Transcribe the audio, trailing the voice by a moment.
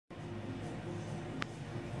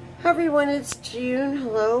Hi everyone, it's June.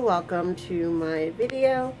 Hello, welcome to my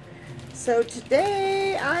video. So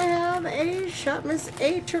today I have a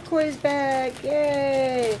Shopmissa turquoise bag.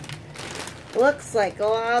 Yay! Looks like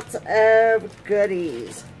lots of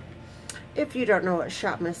goodies. If you don't know what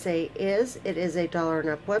Shopmissa is, it is a $1 and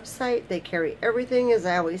up website. They carry everything, as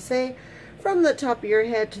I always say, from the top of your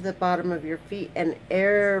head to the bottom of your feet and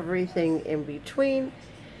everything in between.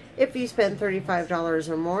 If you spend $35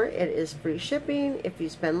 or more, it is free shipping. If you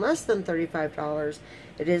spend less than $35,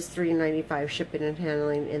 it is $3.95 shipping and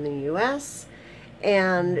handling in the US.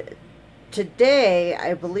 And today,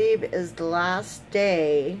 I believe, is the last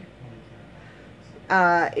day.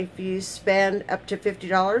 If you spend up to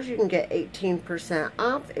 $50, you can get 18%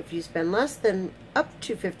 off. If you spend less than up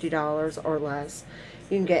to $50 or less,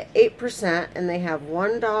 you can get 8%, and they have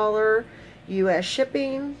 $1 US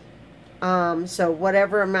shipping. So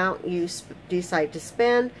whatever amount you decide to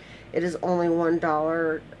spend, it is only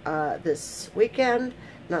 $1 this weekend,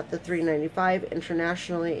 not the $3.95.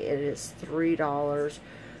 Internationally, it is $3.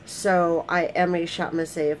 So I am a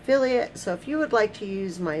Shopmissa affiliate. So if you would like to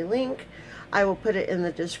use my link, I will put it in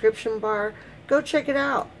the description bar. Go check it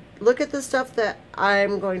out. Look at the stuff that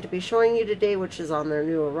I'm going to be showing you today, which is on their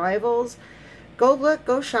new arrivals. Go look,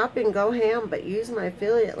 go shopping, go ham, but use my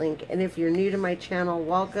affiliate link. And if you're new to my channel,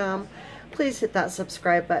 welcome. Please hit that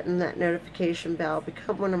subscribe button, that notification bell.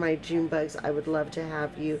 Become one of my June bugs. I would love to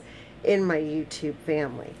have you in my YouTube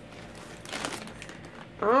family.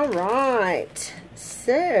 All right.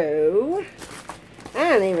 So, I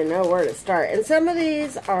don't even know where to start. And some of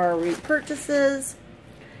these are repurchases.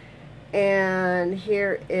 And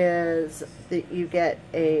here is that you get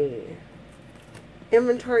a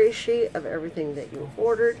inventory sheet of everything that you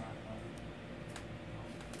ordered.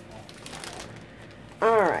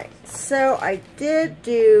 Alright, so I did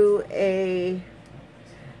do a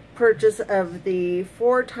purchase of the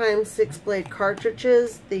 4x6 blade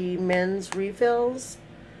cartridges, the men's refills.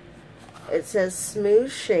 It says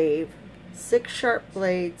smooth shave, 6 sharp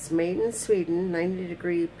blades, made in Sweden,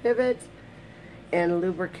 90-degree pivot, and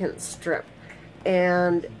lubricant strip.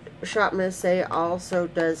 And Shopmissa also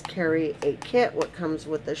does carry a kit, what comes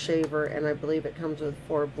with the shaver, and I believe it comes with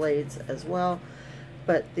 4 blades as well.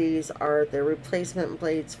 But these are the replacement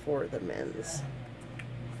blades for the men's.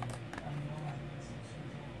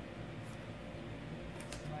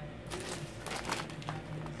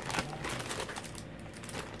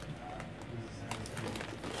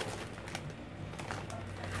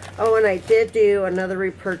 Oh, and I did do another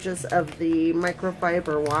repurchase of the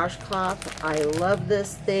microfiber washcloth. I love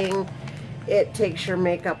this thing. It takes your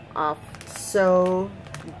makeup off so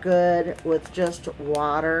good with just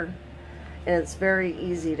water. And it's very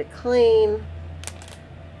easy to clean.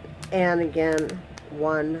 And again,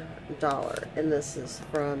 $1. And this is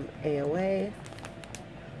from AOA.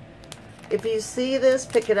 If you see this,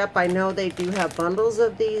 pick it up. I know they do have bundles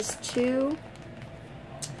of these too.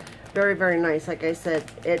 Very, very nice. Like I said,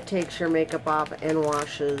 it takes your makeup off and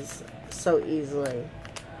washes so easily.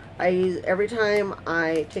 I use, every time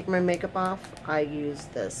I take my makeup off, I use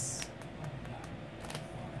this.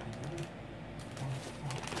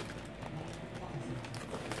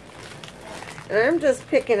 And I'm just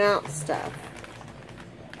picking out stuff.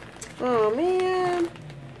 Oh, man.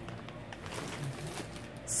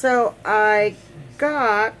 So, I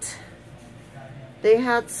got... They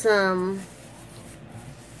had some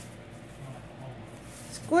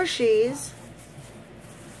squishies.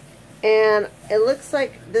 And it looks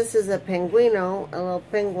like this is a penguino, a little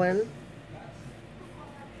penguin.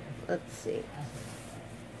 Let's see.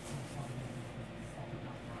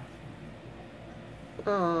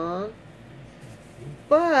 Aww.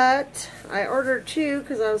 But I ordered 2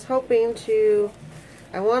 because I was hoping to,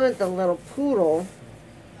 I wanted the little poodle.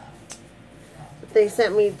 But they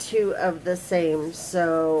sent me 2 of the same,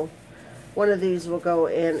 so one of these will go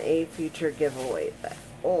in a future giveaway. But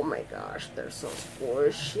oh my gosh, they're so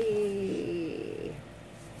squishy.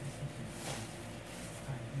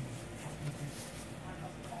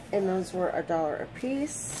 And those were $1 a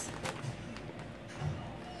piece.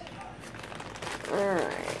 Alright.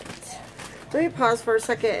 Let me pause for a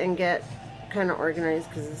second and get kind of organized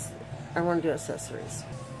because I want to do accessories.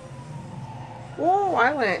 Whoa,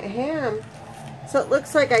 I went ham. So it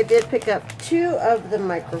looks like I did pick up 2 of the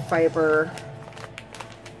microfiber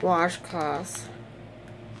washcloths.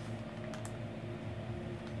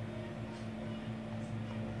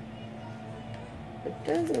 It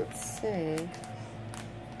doesn't say,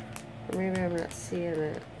 or maybe I'm not seeing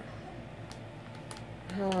it,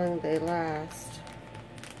 how long they last.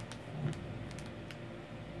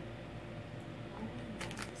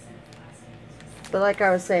 But like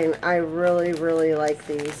I was saying, I really, really like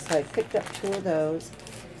these. So I picked up 2 of those.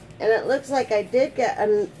 And it looks like I did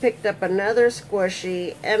picked up another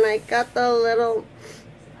squishy. And I got the little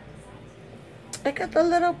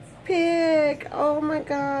pig. Oh my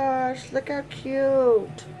gosh. Look how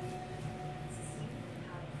cute.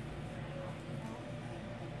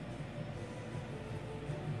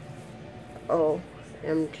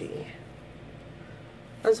 OMG.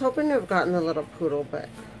 I was hoping to have gotten the little poodle, but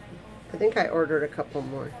I think I ordered a couple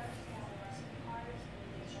more.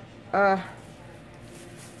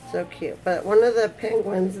 So cute. But one of the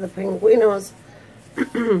penguins, the penguinos,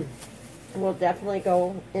 will definitely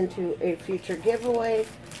go into a future giveaway,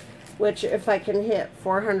 which if I can hit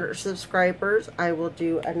 400 subscribers, I will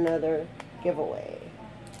do another giveaway.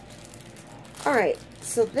 Alright,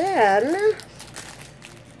 so then,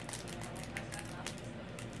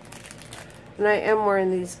 and I am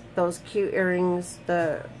wearing those cute earrings,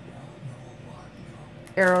 the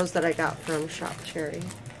arrows that I got from Shop Cherry.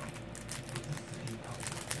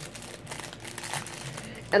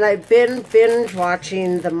 And I've been binge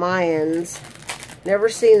watching the Mayans. Never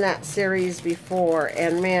seen that series before,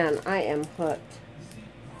 and man, I am hooked.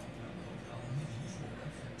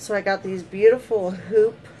 So I got these beautiful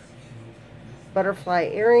hoop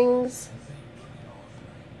butterfly earrings.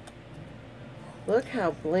 Look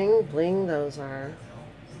how bling bling those are.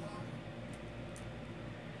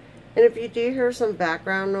 And if you do hear some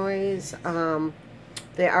background noise,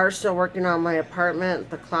 they are still working on my apartment,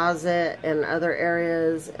 the closet, and other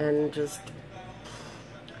areas, and just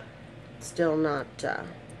still not done.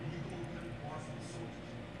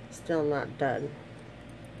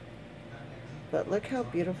 But look how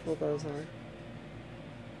beautiful those are.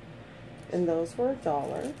 And those were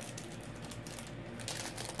 $1.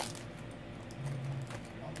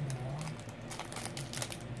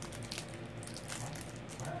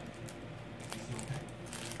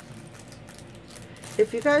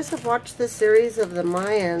 If you guys have watched the series of the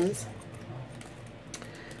Mayans,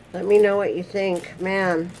 let me know what you think.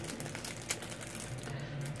 Man,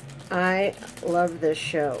 I love this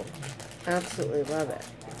show. Absolutely love it.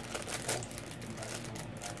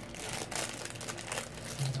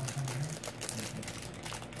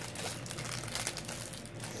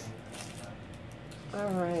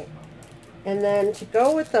 Alright. And then to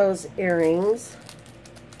go with those earrings,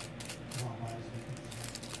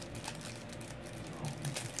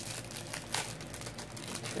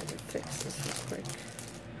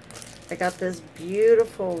 I got this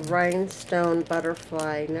beautiful rhinestone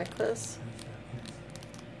butterfly necklace.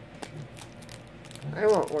 I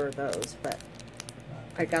won't wear those, but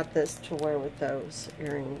I got this to wear with those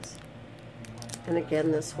earrings. And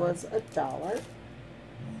again, this was $1.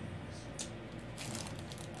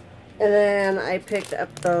 And then I picked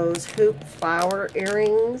up those hoop flower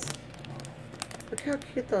earrings. Look how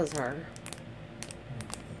cute those are.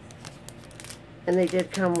 And they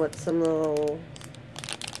did come with some little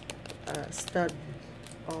stud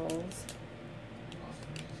balls.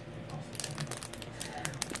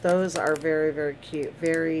 Those are very, very cute.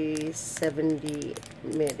 Very 70s,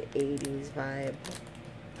 mid-80s vibe.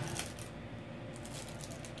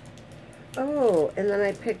 Oh, and then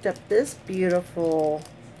I picked up this beautiful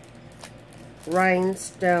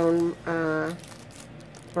rhinestone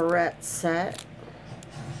barrette set.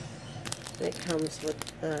 It comes with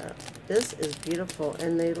this is beautiful,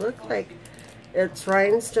 and they look like it's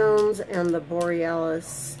rhinestones and the borealis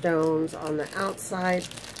stones on the outside,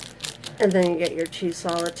 and then you get your 2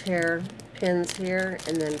 solitaire pins here,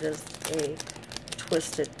 and then just a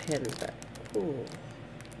twisted pin. But ooh,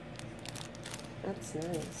 that's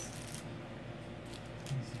nice.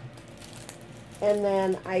 And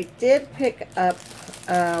then I did pick up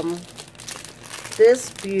this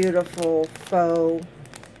beautiful faux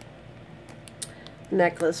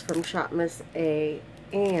necklace from Shopmissa,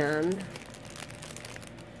 and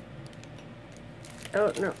I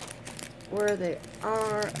don't know where they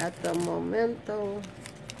are at the momento.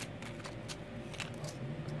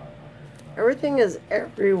 Everything is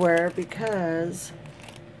everywhere because,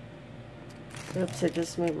 oops, I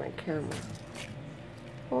just moved my camera.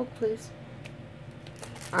 Hold please.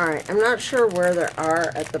 Alright, I'm not sure where they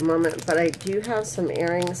are at the moment, but I do have some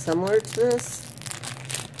earrings similar to this,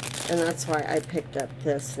 and that's why I picked up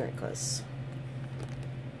this necklace.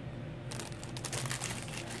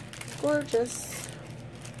 Gorgeous.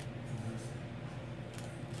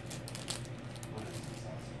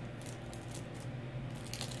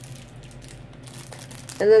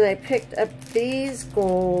 And then I picked up these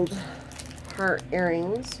gold heart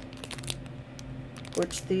earrings,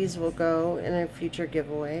 which these will go in a future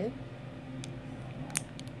giveaway.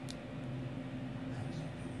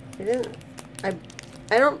 I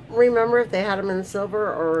I don't remember if they had them in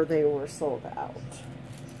silver or they were sold out.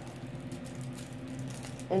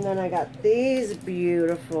 And then I got these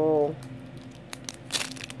beautiful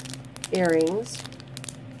earrings.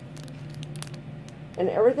 And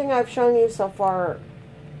everything I've shown you so far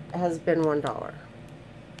has been $1.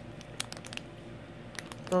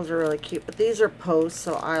 Those are really cute, but these are posts,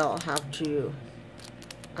 so I'll have to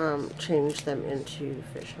change them into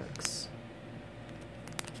fish hooks.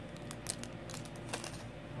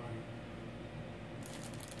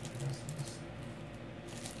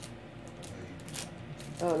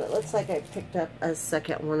 Oh, and it looks like I picked up a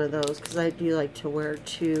second one of those because I do like to wear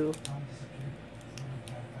 2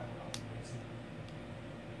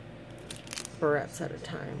 barrettes at a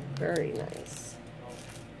time. Very nice.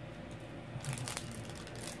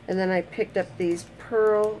 And then I picked up these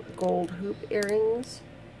pearl gold hoop earrings.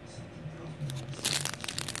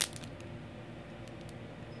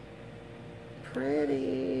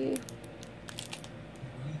 Pretty.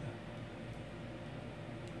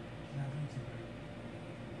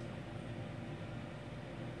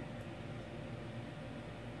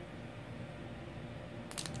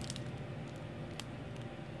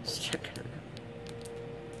 Just checking it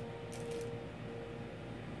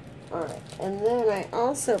out. Alright, and then I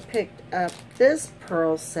also picked up this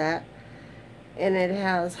pearl set, and it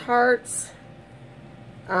has hearts.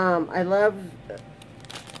 I love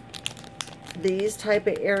these type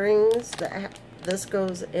of earrings. This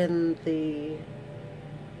goes in the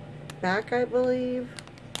back, I believe.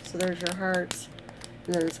 So there's your hearts,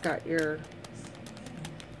 and then it's got your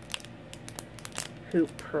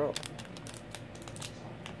hoop pearl.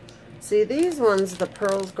 See, these ones, the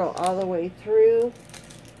pearls go all the way through.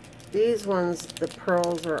 These ones, the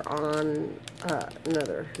pearls are on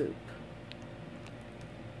another hoop.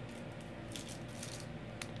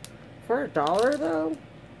 For $1 though?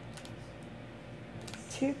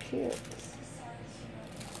 Too cute.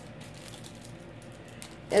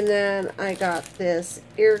 And then I got this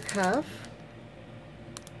ear cuff.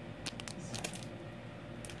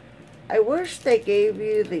 I wish they gave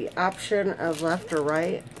you the option of left or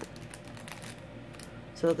right.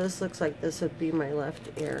 So this looks like this would be my left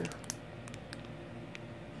ear.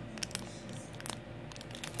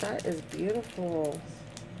 That is beautiful.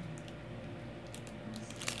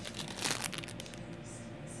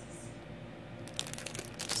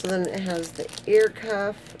 So then it has the ear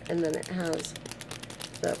cuff, and then it has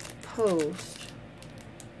the post,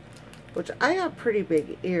 which I have pretty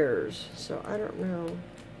big ears, so I don't know.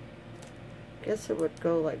 Guess it would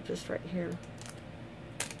go like just right here.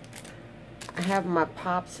 I have my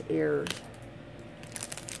Pop's ears.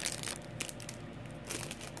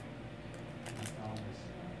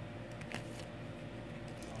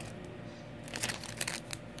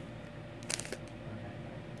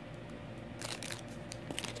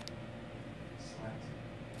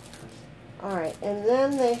 Alright, and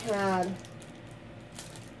then they had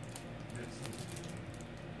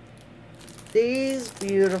these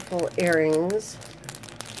beautiful earrings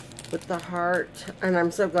with the heart, and I'm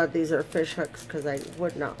so glad these are fish hooks because I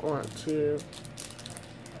would not want to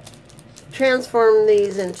transform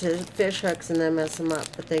these into fish hooks and then mess them up,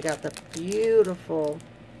 but they got the beautiful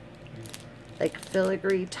like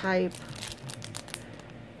filigree type,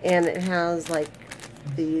 and it has like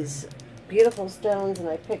these beautiful stones, and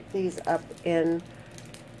I picked these up in,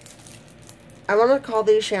 I want to call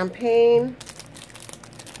these champagne,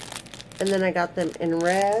 and then I got them in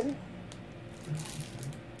red,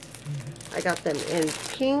 I got them in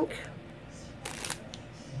pink,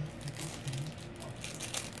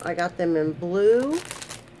 I got them in blue,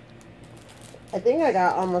 I think I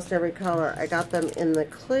got almost every color. I got them in the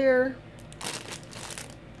clear,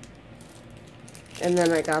 and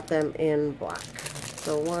then I got them in black.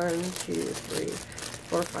 So 1, 2, 3,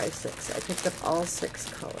 4, 5, 6. I picked up all 6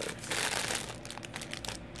 colors.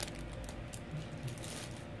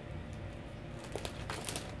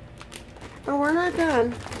 Oh, we're not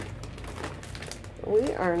done.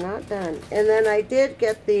 We are not done. And then I did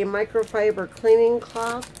get the microfiber cleaning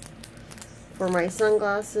cloth for my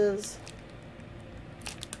sunglasses.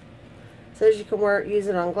 It says you can use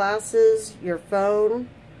it on glasses, your phone,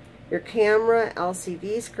 your camera,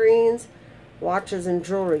 LCD screens, watches, and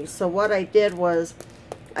jewelry. So what I did was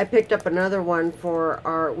I picked up another one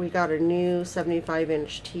for we got a new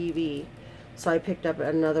 75-inch TV. So I picked up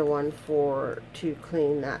another one to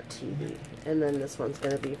clean that TV. And then this one's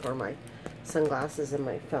going to be for my sunglasses and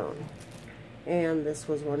my phone. And this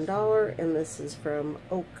was $1, and this is from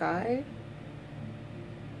Okai.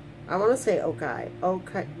 I want to say Okai.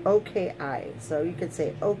 OKI. So you could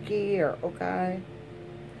say Oki or Okai. It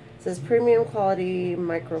says premium quality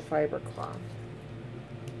microfiber cloth.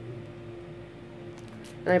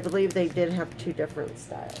 And I believe they did have 2 different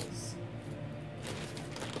styles.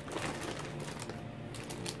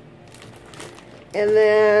 And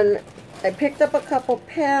then I picked up a couple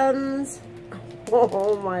pens.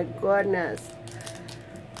 Oh my goodness.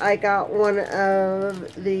 I got one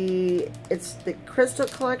of it's the Crystal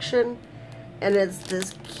Collection, and it's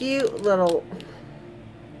this cute little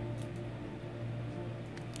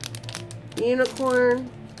unicorn.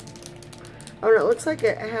 Oh, and it looks like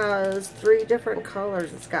it has 3 different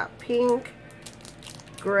colors. It's got pink,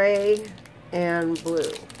 gray, and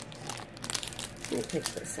blue. Let me pick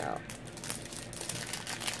this out.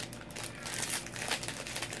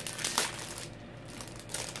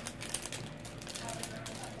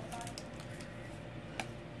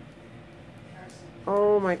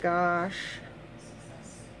 Oh my gosh.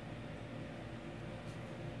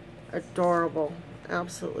 Adorable.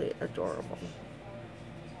 Absolutely adorable.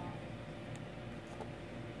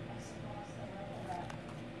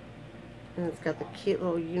 And it's got the cute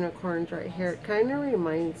little unicorns right here. It kind of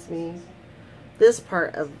reminds me this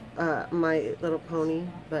part of My Little Pony,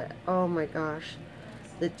 but oh my gosh,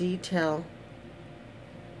 the detail,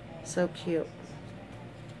 so cute.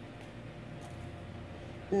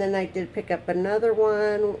 And then I did pick up another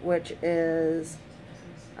one, which is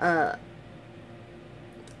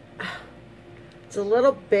it's a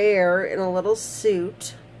little bear in a little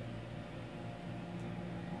suit.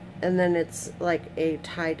 And then it's like a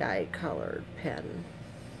tie-dye colored pen.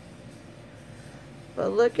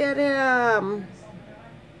 But look at him.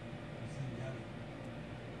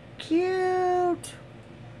 Cute.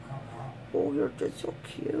 Oh, you're just so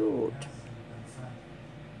cute.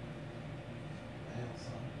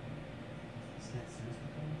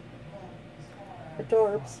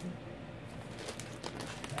 Adorbs.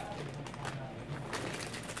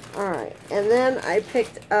 Alright, and then I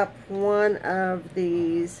picked up one of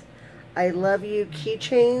these I Love You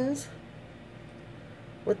keychains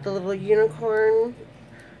with the little unicorn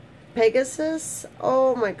Pegasus.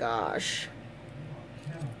 Oh my gosh.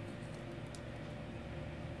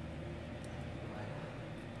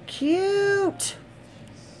 Cute.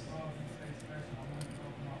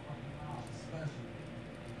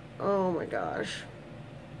 Oh my gosh.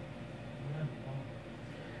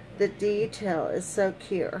 The detail is so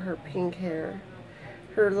cute. Her pink hair,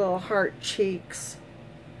 her little heart cheeks.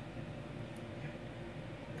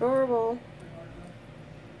 Adorable.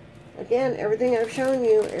 Again, everything I've shown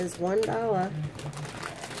you is $1.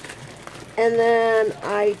 And then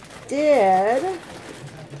I did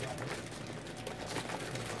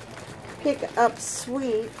pick up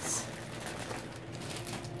sweets.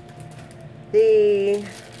 The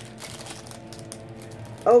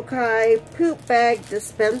Okai poop bag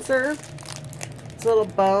dispenser. It's a little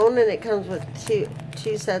bone, and it comes with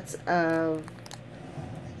two sets of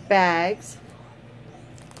bags.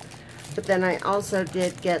 But then I also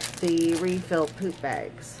did get the refill poop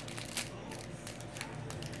bags.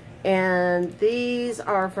 And these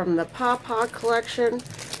are from the Pawpaw collection.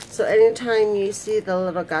 So anytime you see the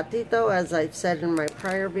little gatito, as I've said in my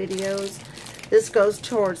prior videos, this goes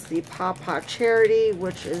towards the Pawpaw charity,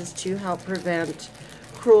 which is to help prevent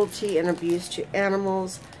cruelty and abuse to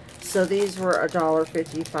animals. So these were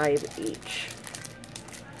 $1.55 each.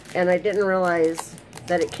 And I didn't realize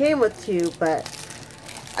that it came with 2, but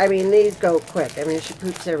I mean, these go quick. I mean, she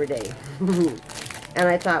poops every day. And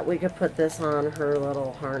I thought we could put this on her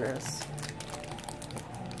little harness.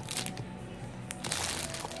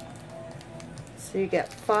 So you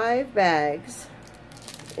get 5 bags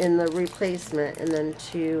in the replacement, and then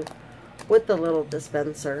 2 with the little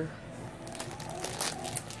dispenser.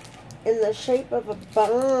 In the shape of a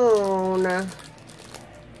bone.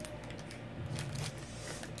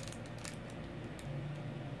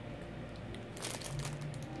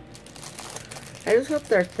 I just hope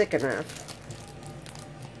they're thick enough.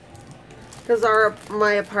 Because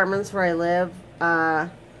my apartments where I live,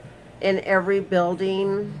 in every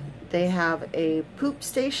building, they have a poop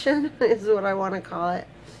station, is what I want to call it,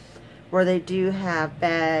 where they do have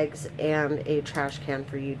bags and a trash can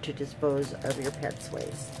for you to dispose of your pet's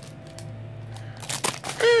waste.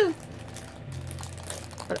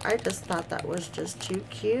 But I just thought that was just too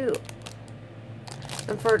cute.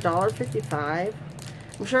 And for $1.55,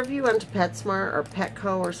 I'm sure if you went to PetSmart or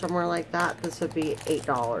Petco or somewhere like that, this would be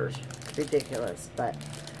 $8. Ridiculous. But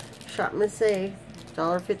Shopmissa,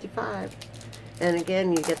 $1.55. And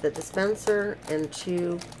again, you get the dispenser and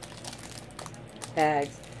 2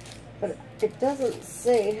 bags. But it doesn't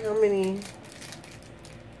say how many.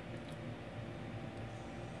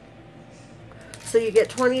 So you get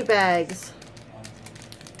 20 bags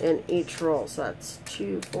in each roll. So that's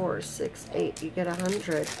 2, 4, 6, 8. You get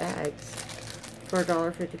 100 bags for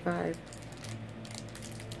 $1.55.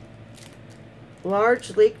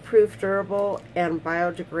 Large leak-proof, durable, and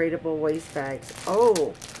biodegradable waste bags.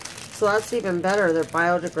 Oh, so that's even better. They're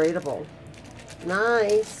biodegradable.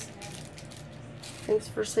 Nice. Thanks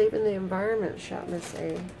for saving the environment,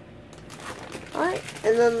 Shopmissa. Alright,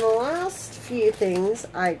 and then the last few things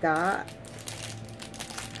I got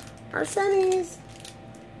are Sunnies.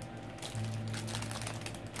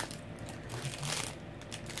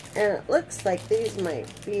 And it looks like these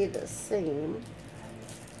might be the same.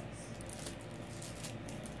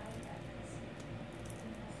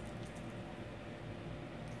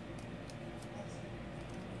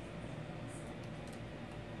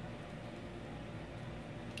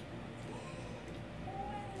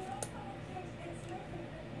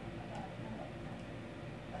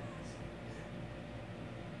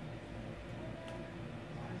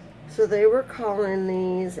 So they were calling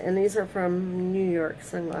these, and these are from New York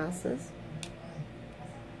Sunglasses.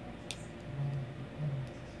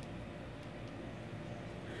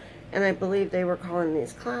 And I believe they were calling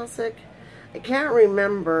these classic. I can't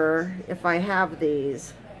remember if I have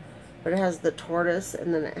these, but it has the tortoise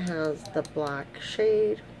and then it has the black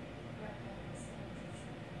shade.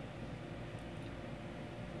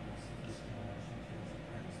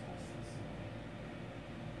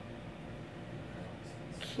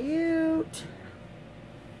 Cute.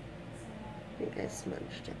 I think I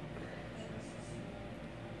smudged it.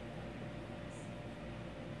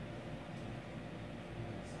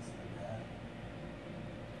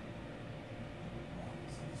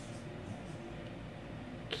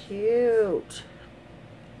 Cute.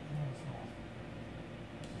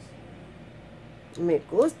 Me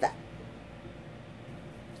gusta.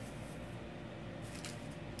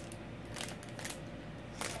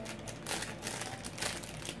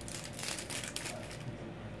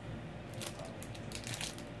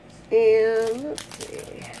 And let's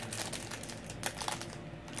see.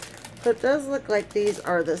 So it does look like these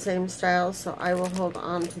are the same style, so I will hold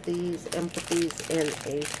on to these and put these in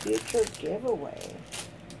a future giveaway.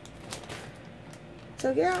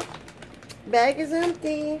 So yeah, bag is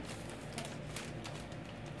empty.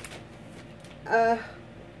 I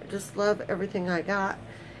just love everything I got.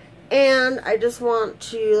 And I just want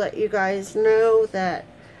to let you guys know that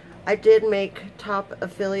I did make top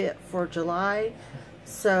affiliate for July.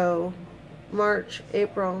 So March,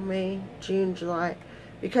 April, May, June, July.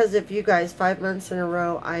 Because of you guys, 5 months in a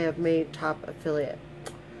row, I have made top affiliate.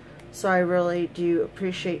 So I really do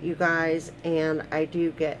appreciate you guys. And I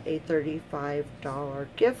do get a $35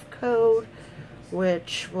 gift code,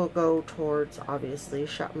 which will go towards, obviously,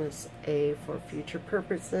 Shopmissa for future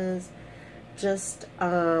purposes. Just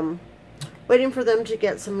waiting for them to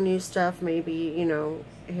get some new stuff, maybe, you know,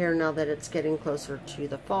 here now that it's getting closer to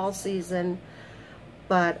the fall season.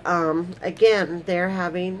 But again, they're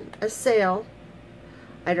having a sale.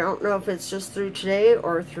 I don't know if it's just through today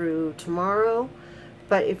or through tomorrow,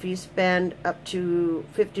 but if you spend up to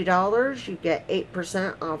 $50, you get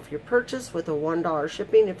 8% off your purchase with a $1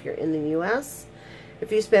 shipping if you're in the US.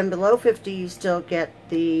 If you spend below $50, you still get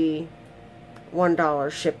the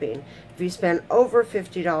 $1 shipping. If you spend over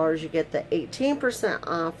 $50, you get the 18%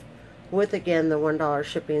 off with, again, the $1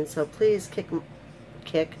 shipping. So please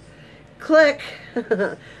click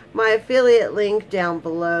my affiliate link down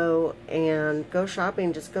below and go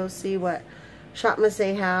shopping. Just go see what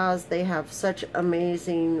Shopmissa has. They have such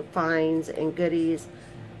amazing finds and goodies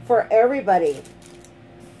for everybody.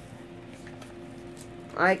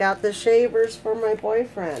 I got the shavers for my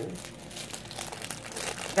boyfriend.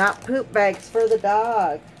 Got poop bags for the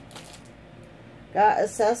dog. Got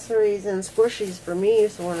accessories and squishies for me,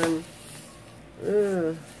 so when I'm...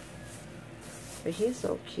 Ugh. But he's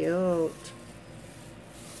so cute.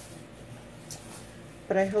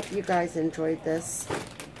 But I hope you guys enjoyed this.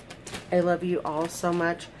 I love you all so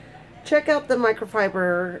much. Check out the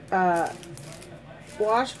microfiber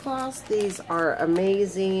washcloths. These are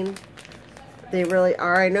amazing. They really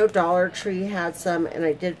are. I know Dollar Tree had some, and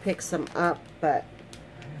I did pick some up, but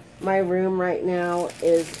my room right now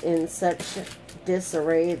is in such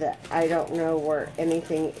disarray that I don't know where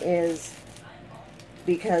anything is,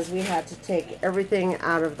 because we had to take everything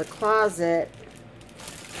out of the closet.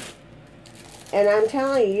 And I'm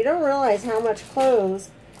telling you, you don't realize how much clothes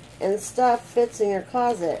and stuff fits in your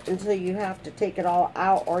closet until you have to take it all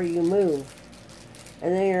out or you move.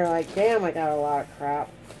 And then you're like, damn, I got a lot of crap.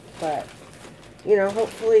 But, you know,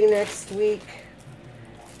 hopefully next week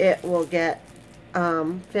it will get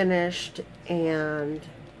finished and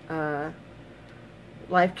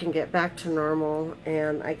life can get back to normal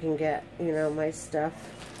and I can get, you know, my stuff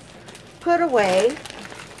put away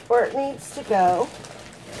where it needs to go.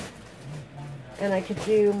 and I could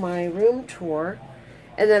do my room tour.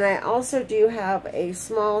 And then I also do have a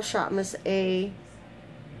small Shopmissa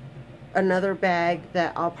another bag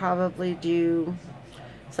that I'll probably do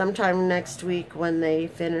sometime next week when they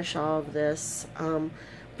finish all of this.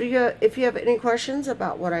 But if you have any questions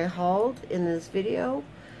about what I hauled in this video,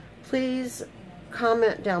 please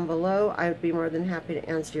comment down below. I would be more than happy to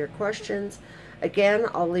answer your questions. Again,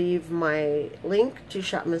 I'll leave my link to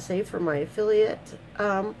Shopmissa for my affiliate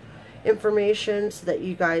information so that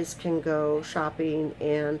you guys can go shopping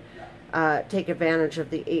and take advantage of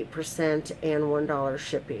the 8% and $1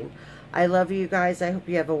 shipping. I love you guys. I hope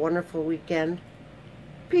you have a wonderful weekend.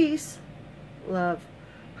 Peace, love,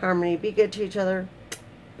 harmony. Be good to each other.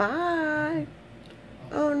 Bye.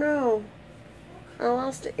 Oh no, I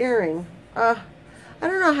lost an earring. I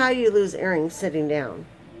don't know how you lose earrings sitting down,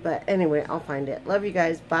 but anyway, I'll find it. Love you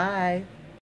guys. Bye.